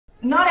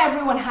not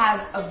everyone has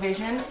a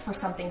vision for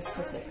something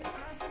specific.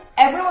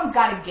 Everyone's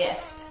got a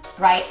gift,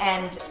 right?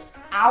 And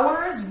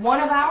one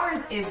of ours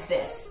is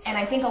this. And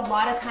I think a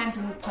lot of times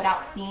when we put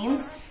out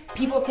themes,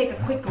 people take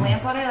a quick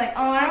glance on it like,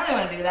 oh, I don't really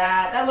want to do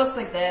that. That looks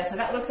like this or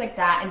that looks like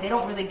that. And they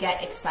don't really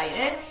get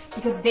excited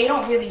because they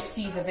don't really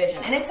see the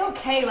vision. And it's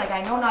okay. Like,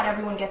 I know not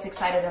everyone gets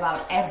excited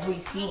about every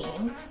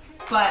theme,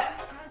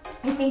 but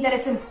I think that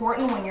it's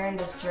important when you're in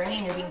this journey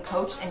and you're being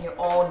coached and you're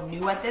all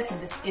new at this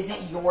and this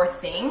isn't your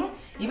thing.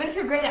 Even if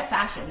you're great at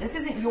fashion, this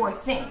isn't your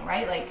thing,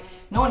 right? Like,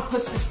 no one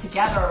puts this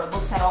together or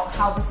looks at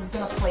how this is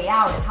going to play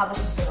out and how this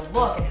is going to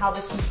look and how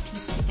this can be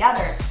pieced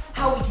together,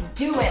 how we can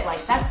do it.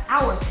 Like, that's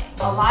our thing.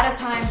 A lot of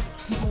times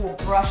people will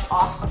brush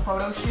off a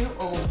photo shoot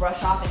or will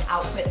brush off an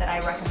outfit that I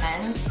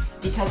recommend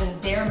because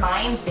in their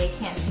mind, they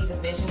can't see the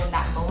vision in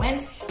that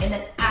moment. And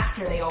then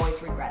after, they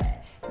always regret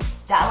it.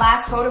 That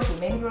last photo shoot,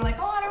 maybe we were like,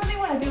 oh, I don't really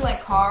want to do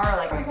like car, or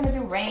like, we're going to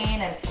do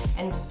rain.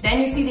 And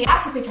then you see the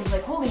after pictures,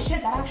 like, holy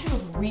shit, that actually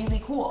was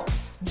really cool.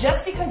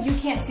 Just because you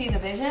can't see the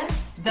vision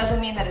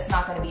doesn't mean that it's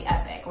not going to be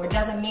epic, or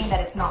doesn't mean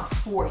that it's not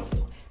for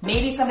you.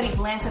 Maybe somebody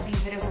glanced at these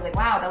videos and was like,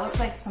 wow, that looks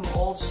like some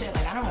old shit.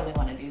 Like, I don't really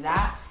want to do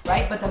that,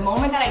 right? But the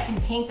moment that I can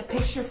paint the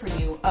picture for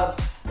you of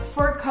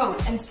fur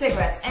coats and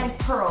cigarettes and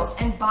pearls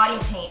and body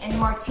paint and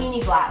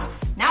martini glass,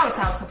 now it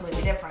sounds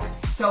completely different.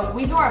 So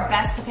we do our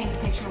best to paint the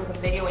picture with a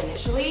video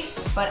initially,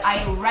 but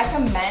I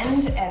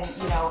recommend, and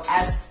you know,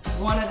 as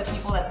one of the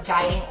people that's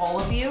guiding all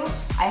of you,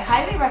 I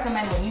highly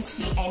recommend when you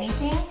see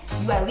anything,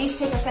 you at least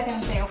take a second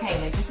and say,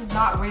 okay, like, this is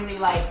not really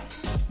like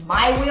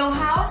my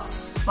wheelhouse,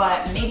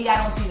 but maybe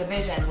I don't see the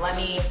vision. Let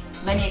me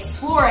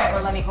explore it,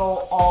 or let me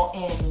go all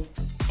in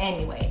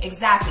anyway.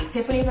 Exactly.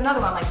 Tiffany's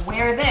another one, like,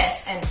 wear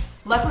this. And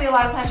luckily a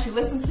lot of times she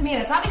listens to me,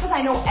 and it's not because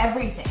I know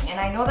everything. And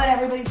I know that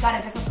everybody's got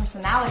a different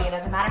personality. And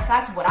as a matter of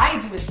fact, what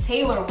I do is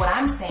tailor what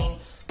I'm saying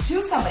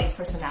to somebody's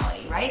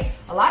personality, right?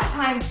 A lot of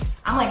times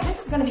I'm like,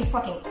 this is gonna be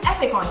fucking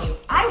epic on you.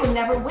 I would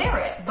never wear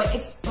it, but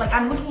it's like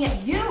I'm looking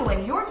at you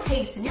and your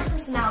taste and your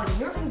personality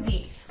and your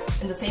physique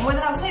in the same way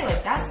that I'll say,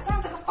 like, that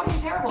sounds like a fucking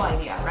terrible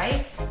idea,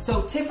 right?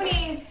 So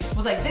Tiffany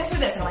was like, this or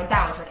this, and I'm like,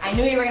 that one. She's like, I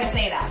knew you were gonna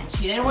say that. And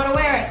she didn't want to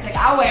wear it. She's like,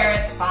 I'll wear it,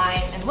 it's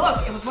fine. And look,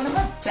 it was one of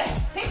her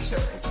best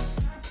pictures,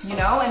 you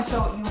know? And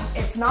so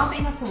it's not that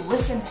you have to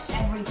listen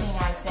to everything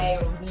I say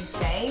or we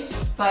say,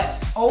 but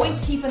always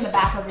keep in the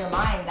back of your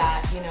mind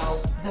that, you know,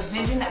 the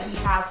vision that we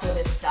have for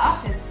this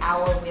stuff is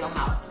our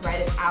wheelhouse, right?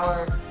 It's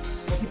our,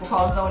 what people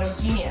call zone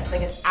of genius.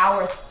 Like, it's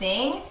our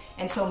thing.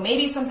 And so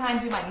maybe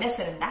sometimes you might miss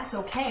it, and that's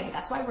okay, but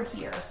that's why we're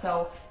here.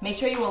 So make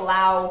sure you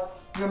allow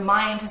your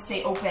mind to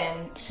stay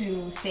open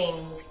to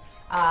things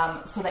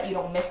so that you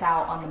don't miss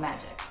out on the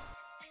magic.